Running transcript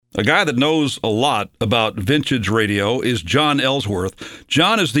A guy that knows a lot about vintage radio is John Ellsworth.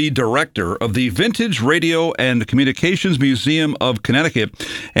 John is the director of the Vintage Radio and Communications Museum of Connecticut,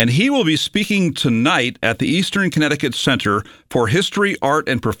 and he will be speaking tonight at the Eastern Connecticut Center for History, Art,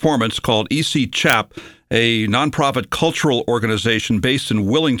 and Performance called EC CHAP, a nonprofit cultural organization based in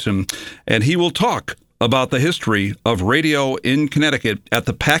Willington, and he will talk about the history of radio in Connecticut at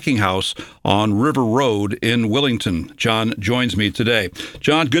the Packing House on River Road in Willington. John joins me today.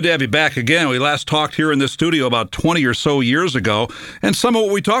 John, good to have you back again. We last talked here in this studio about 20 or so years ago, and some of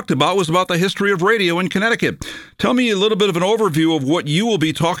what we talked about was about the history of radio in Connecticut. Tell me a little bit of an overview of what you will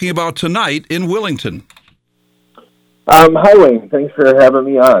be talking about tonight in Willington. Hi, Wayne. Thanks for having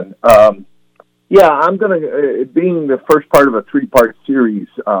me on. I'm going to, being the first part of a three-part series,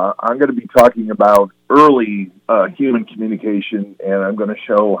 I'm going to be talking about early human communication, and I'm going to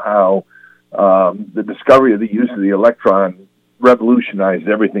show how the discovery of the use of the electron revolutionized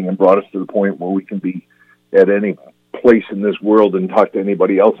everything and brought us to the point where we can be at any place in this world and talk to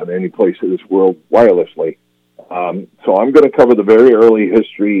anybody else in any place in this world wirelessly. So I'm going to cover the very early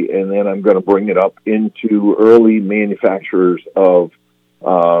history, and then I'm going to bring it up into early manufacturers of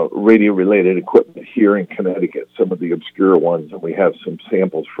radio-related equipment here in Connecticut, some of the obscure ones, and we have some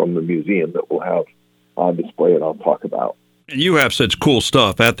samples from the museum that we'll have on display and I'll talk about. And you have such cool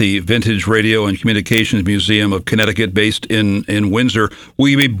stuff at the Vintage Radio and Communications Museum of Connecticut based in Windsor. Will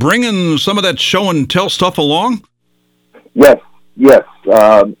you be bringing some of that show and tell stuff along? Yes.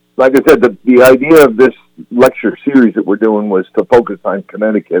 Like I said, the idea of this lecture series that we're doing was to focus on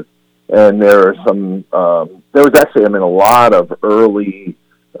Connecticut. And there are there was actually, a lot of early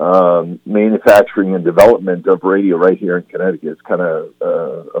manufacturing and development of radio right here in Connecticut. It's kind of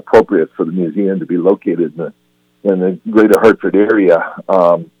appropriate for the museum to be located in the greater Hartford area.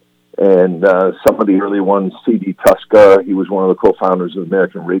 And some of the early ones, C.D. Tuska, he was one of the co-founders of the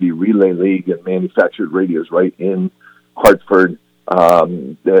American Radio Relay League and manufactured radios right in Hartford.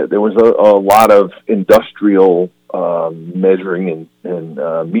 There was a lot of industrial measuring and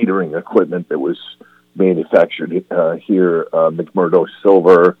metering equipment that was manufactured here. McMurdo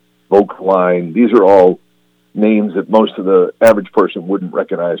Silver, Vocaline, these are all names that most of the average person wouldn't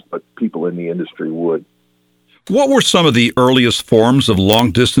recognize, but people in the industry would. What were some of the earliest forms of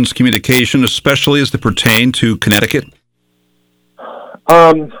long-distance communication, especially as they pertain to Connecticut?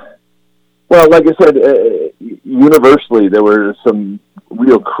 Well, like I said, universally, there were some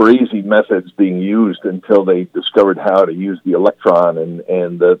real crazy methods being used until they discovered how to use the electron,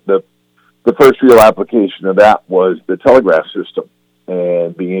 and the first real application of that was the telegraph system,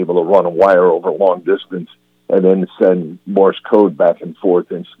 and being able to run a wire over long distance and then send Morse code back and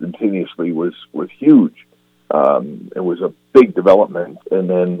forth instantaneously was huge. It was a big development, and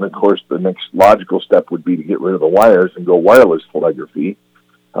then, of course, the next logical step would be to get rid of the wires and go wireless telegraphy,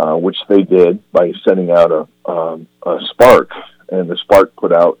 which they did by sending out a spark, and the spark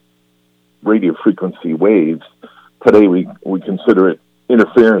put out radio frequency waves. Today we consider it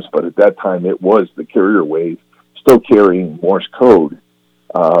interference, but at that time it was the carrier wave, still carrying Morse code.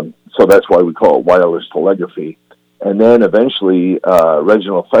 So that's why we call it wireless telegraphy. And then eventually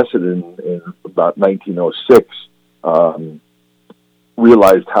Reginald Fessenden in about 1906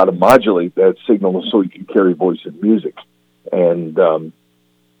 realized how to modulate that signal so he could carry voice and music. And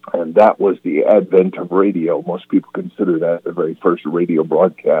that was the advent of radio. Most people consider that the very first radio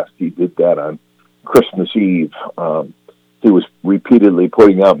broadcast. He did that on Christmas Eve. He was repeatedly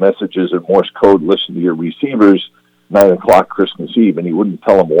putting out messages in Morse code, listen to your receivers, 9 o'clock Christmas Eve, and he wouldn't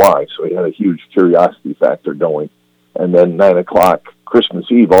tell them why, so he had a huge curiosity factor going. And then 9 o'clock Christmas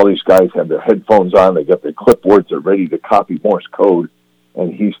Eve, all these guys have their headphones on, they got their clipboards, they're ready to copy Morse code,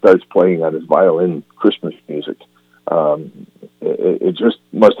 and he starts playing on his violin Christmas music. It just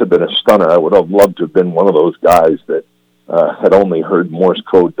must have been a stunner. I would have loved to have been one of those guys that had only heard Morse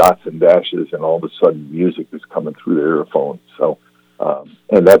code dots and dashes, and all of a sudden music is coming through their earphones. So,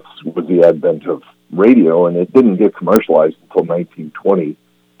 and that was the advent of radio, and it didn't get commercialized until 1920.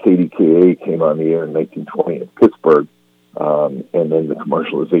 KDKA came on the air in 1920 in Pittsburgh, and then the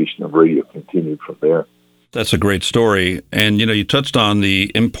commercialization of radio continued from there. That's a great story. And, you touched on the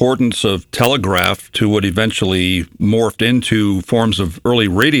importance of telegraph to what eventually morphed into forms of early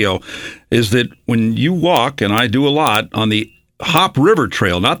radio, is that when you walk, and I do a lot, on the Hop River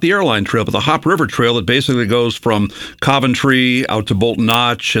Trail, not the airline trail, but the Hop River Trail that basically goes from Coventry out to Bolton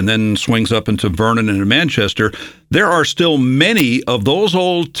Notch and then swings up into Vernon and into Manchester, there are still many of those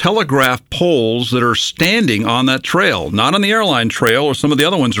old telegraph poles that are standing on that trail, not on the airline trail or some of the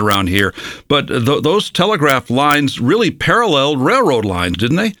other ones around here, but those telegraph lines really paralleled railroad lines,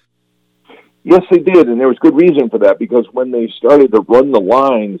 didn't they? Yes, they did, and there was good reason for that, because when they started to run the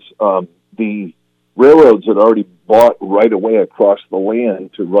lines, the railroads had already bought right away across the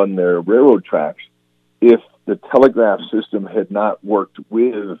land to run their railroad tracks. If the telegraph system had not worked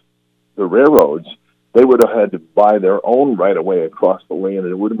with the railroads, they would have had to buy their own right away across the land,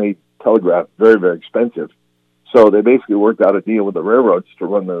 and it would have made telegraph very, very expensive. So they basically worked out a deal with the railroads to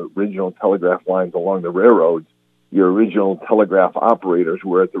run the original telegraph lines along the railroads. Your original telegraph operators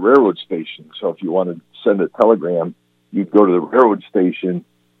were at the railroad station. So if you wanted to send a telegram, you'd go to the railroad station,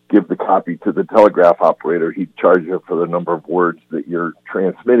 give the copy to the telegraph operator. He'd charge you for the number of words that you're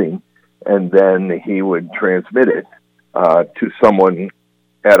transmitting, and then he would transmit it to someone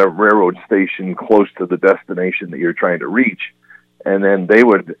at a railroad station close to the destination that you're trying to reach. And then they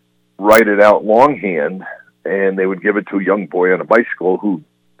would write it out longhand, and they would give it to a young boy on a bicycle who,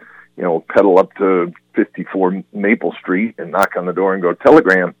 pedal up to 54 Maple Street and knock on the door and go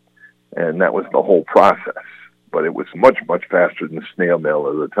telegram. And that was the whole process. But it was much, much faster than the snail mail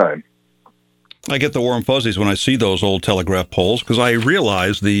at the time. I get the warm fuzzies when I see those old telegraph poles, because I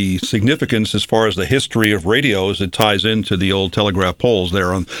realize the significance as far as the history of radio as it ties into the old telegraph poles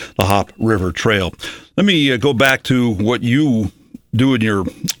there on the Hop River Trail. Let me go back to what you do in your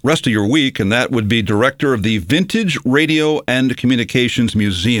rest of your week, and that would be director of the Vintage Radio and Communications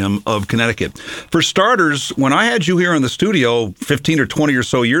Museum of Connecticut. For starters, when I had you here in the studio 15 or 20 or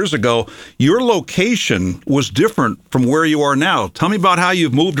so years ago, your location was different from where you are now. Tell me about how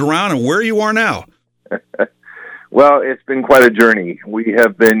you've moved around and where you are now. Well, it's been quite a journey. We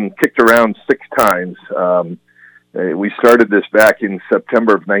have been kicked around 6 times. We started this back in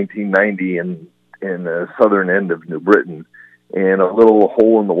September of 1990 in the southern end of New Britain, in a little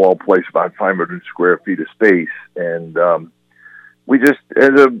hole-in-the-wall place, about 500 square feet of space. And we just, as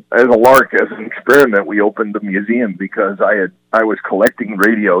a lark, as an experiment, we opened the museum because I was collecting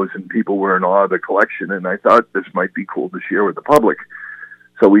radios and people were in awe of the collection, and I thought this might be cool to share with the public.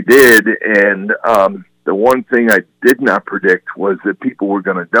 So we did, and the one thing I did not predict was that people were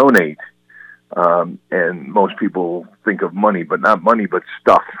going to donate. And most people think of money, but not money, but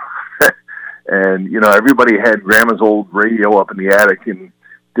stuff. And, everybody had grandma's old radio up in the attic and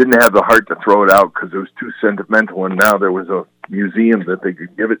didn't have the heart to throw it out because it was too sentimental, and now there was a museum that they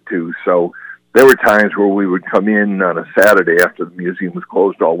could give it to. So there were times where we would come in on a Saturday after the museum was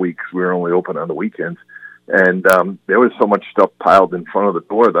closed all week because we were only open on the weekends. And there was so much stuff piled in front of the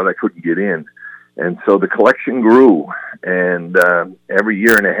door that I couldn't get in. And so the collection grew, and every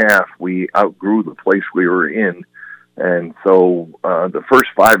year and a half we outgrew the place we were in. And so the first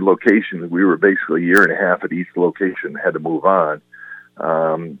 5 locations, we were basically a year and a half at each location, had to move on.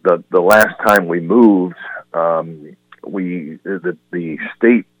 The last time we moved, the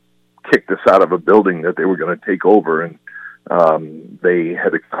state kicked us out of a building that they were going to take over, and they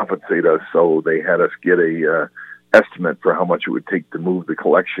had to compensate us, so they had us get a estimate for how much it would take to move the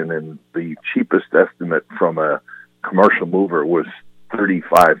collection, and the cheapest estimate from a commercial mover was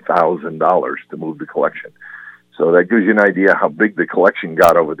 $35,000 to move the collection. So that gives you an idea how big the collection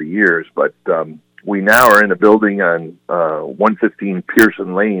got over the years. But we now are in a building on 115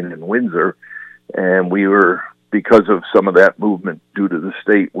 Pearson Lane in Windsor, and we were, because of some of that movement due to the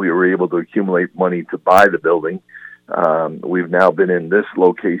state, we were able to accumulate money to buy the building. We've now been in this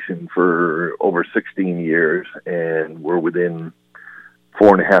location for over 16 years, and we're within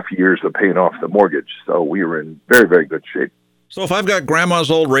 4.5 years of paying off the mortgage. So we were in very, very good shape. So if I've got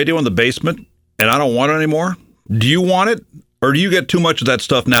grandma's old radio in the basement and I don't want it anymore, do you want it, or do you get too much of that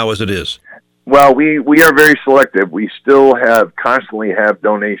stuff now as it is? Well, we are very selective. We still constantly have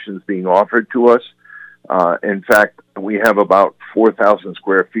donations being offered to us. In fact, we have about 4,000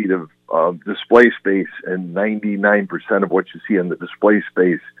 square feet of display space, and 99% of what you see in the display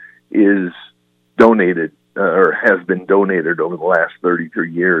space is donated or has been donated over the last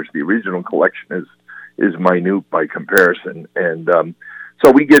 33 years. The original collection is minute by comparison, and so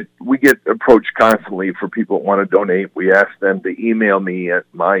we get approached constantly for people that want to donate. We ask them to email me at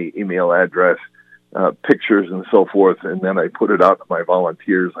my email address, pictures and so forth, and then I put it out to my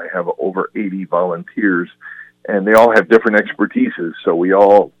volunteers. I have over 80 volunteers, and they all have different expertises, so we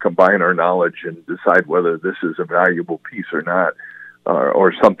all combine our knowledge and decide whether this is a valuable piece or not,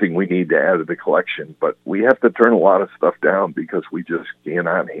 or something we need to add to the collection. But we have to turn a lot of stuff down because we just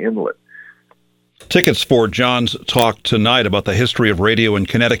cannot handle it. Tickets for John's talk tonight about the history of radio in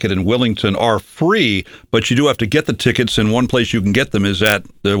Connecticut and Willington are free, but you do have to get the tickets, and one place you can get them is at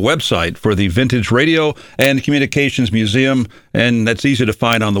the website for the Vintage Radio and Communications Museum, and that's easy to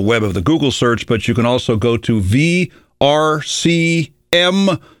find on the web of the Google search, but you can also go to vrcmct.org.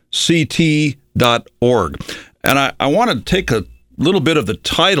 And I want to take a little bit of the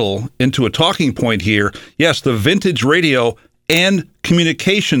title into a talking point here. Yes, the Vintage Radio and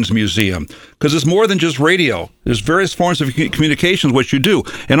Communications Museum, because it's more than just radio. There's various forms of communications, which you do.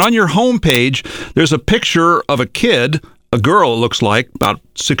 And on your homepage, there's a picture of a kid, a girl, it looks like, about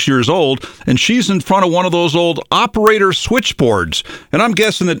 6 years old, and she's in front of one of those old operator switchboards. And I'm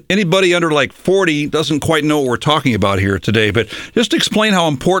guessing that anybody under like 40 doesn't quite know what we're talking about here today, but just explain how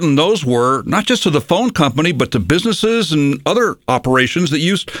important those were, not just to the phone company, but to businesses and other operations that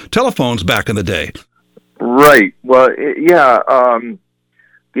used telephones back in the day. Right. Well, the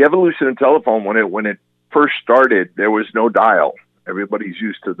evolution of telephone, when it first started, there was no dial. Everybody's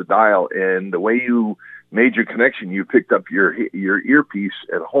used to the dial, and the way you made your connection, you picked up your earpiece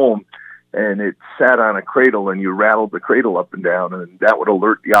at home, and it sat on a cradle, and you rattled the cradle up and down, and that would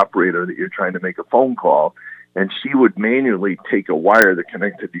alert the operator that you're trying to make a phone call, and she would manually take a wire that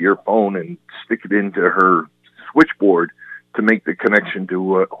connected to your phone and stick it into her switchboard to make the connection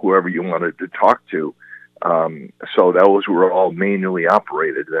to whoever you wanted to talk to. So those were all manually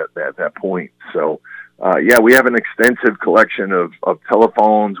operated at that point. So, we have an extensive collection of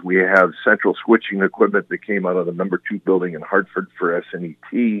telephones. We have central switching equipment that came out of the number 2 building in Hartford for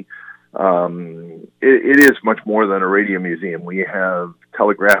SNET. It is much more than a radio museum. We have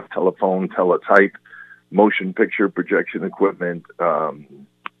telegraph, telephone, teletype, motion picture projection equipment,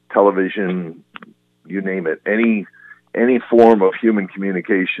 television, you name it. Any form of human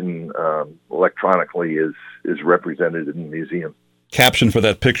communication electronically is represented in the museum. Caption for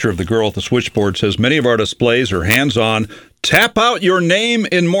that picture of the girl at the switchboard says, "Many of our displays are hands-on. Tap out your name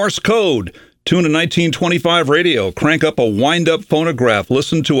in Morse code. Tune a 1925 radio. Crank up a wind-up phonograph.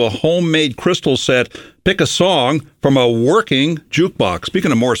 Listen to a homemade crystal set. Pick a song from a working jukebox."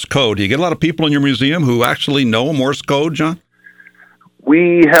 Speaking of Morse code, do you get a lot of people in your museum who actually know Morse code, John?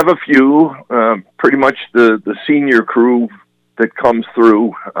 We have a few. Pretty much the senior crew that comes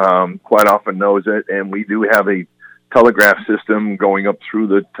through quite often knows it, and we do have a telegraph system going up through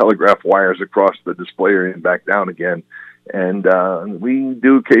the telegraph wires across the display area and back down again. And we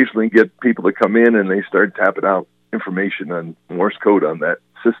do occasionally get people to come in and they start tapping out information on Morse code on that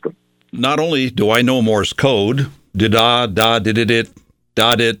system. Not only do I know Morse code, da da did it,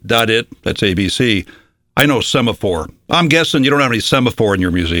 dot it, that's ABC. I know semaphore. I'm guessing you don't have any semaphore in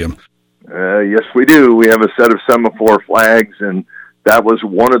your museum. Yes, we do. We have a set of semaphore flags, and that was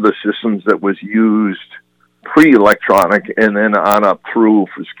one of the systems that was used pre-electronic and then on up through,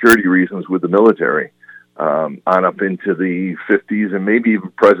 for security reasons, with the military, on up into the 50s and maybe even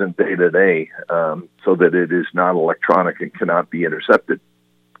present day today, so that it is not electronic and cannot be intercepted.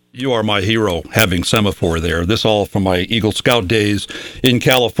 You are my hero, having semaphore there. This all from my Eagle Scout days in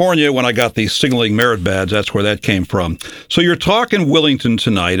California when I got the signaling merit badge. That's where that came from. So your talk in Willington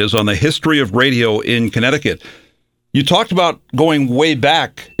tonight is on the history of radio in Connecticut. You talked about going way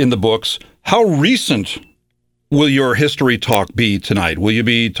back in the books. How recent will your history talk be tonight? Will you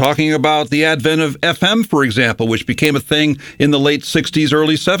be talking about the advent of FM, for example, which became a thing in the late 60s,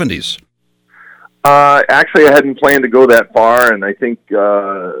 early 70s? Actually, I hadn't planned to go that far, and I think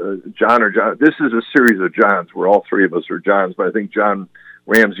John, this is a series of Johns where all three of us are Johns, but I think John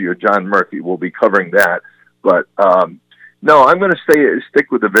Ramsey or John Murphy will be covering that. But no, I'm going to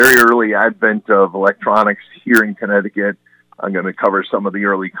stick with the very early advent of electronics here in Connecticut. I'm going to cover some of the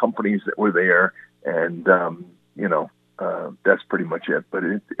early companies that were there, and that's pretty much it. But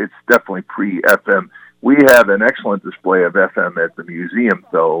it's definitely pre-FM. We have an excellent display of FM at the museum,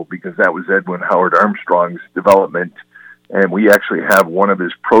 though, because that was Edwin Howard Armstrong's development, and we actually have one of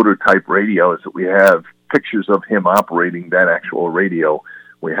his prototype radios that we have pictures of him operating that actual radio.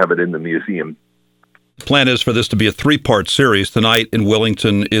 We have it in the museum. The plan is for this to be a 3-part series. Tonight in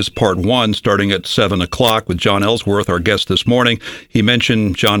Willington is part 1, starting at 7 o'clock with John Ellsworth, our guest this morning. He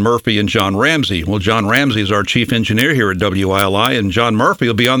mentioned John Murphy and John Ramsey. Well, John Ramsey is our chief engineer here at WILI, and John Murphy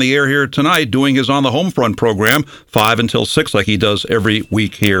will be on the air here tonight doing his On the Homefront program, 5 until 6, like he does every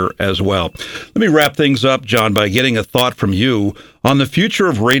week here as well. Let me wrap things up, John, by getting a thought from you on the future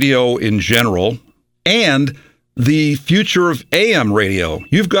of radio in general and the future of AM radio.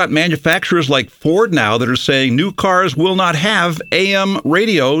 You've got manufacturers like Ford now that are saying new cars will not have AM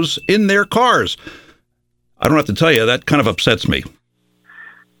radios in their cars. I don't have to tell you, that kind of upsets me.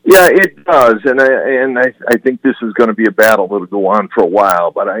 Yeah, it does, and I think this is going to be a battle that'll go on for a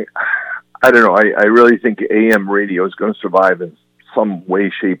while, but I don't know. I really think AM radio is going to survive in some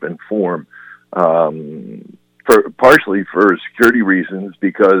way, shape, and form. Partially for security reasons,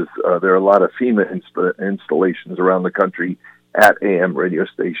 because there are a lot of FEMA installations around the country at AM radio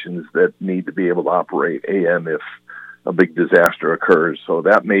stations that need to be able to operate AM if a big disaster occurs. So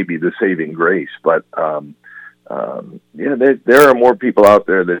that may be the saving grace. But there are more people out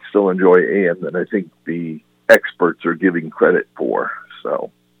there that still enjoy AM than I think the experts are giving credit for.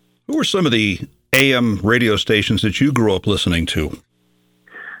 So, who were some of the AM radio stations that you grew up listening to?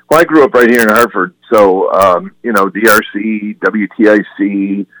 Well, I grew up right here in Hartford, so DRC,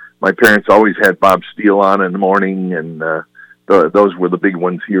 WTIC. My parents always had Bob Steele on in the morning, and those were the big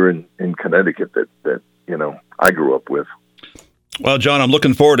ones here in Connecticut that I grew up with. Well, John, I'm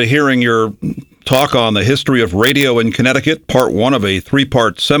looking forward to hearing your talk on the history of radio in Connecticut, part one of a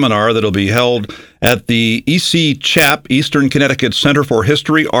three-part seminar that'll be held at the EC CHAP, Eastern Connecticut Center for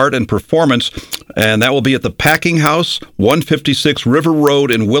History, Art, and Performance, and that will be at the Packing House, 156 River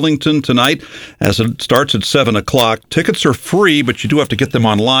Road in Willington tonight, as it starts at 7 o'clock. Tickets are free, but you do have to get them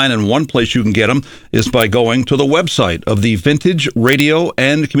online, and one place you can get them is by going to the website of the Vintage Radio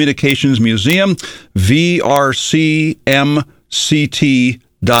and Communications Museum,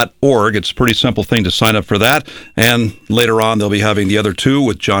 vrcmct.org. It's a pretty simple thing to sign up for that. And later on, they'll be having the other two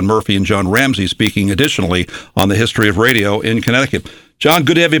with John Murphy and John Ramsey speaking additionally on the history of radio in Connecticut. John,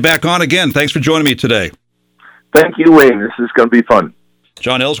 good to have you back on again. Thanks for joining me today. Thank you, Wayne. This is going to be fun.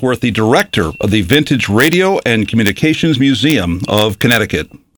 John Ellsworth, the director of the Vintage Radio and Communications Museum of Connecticut.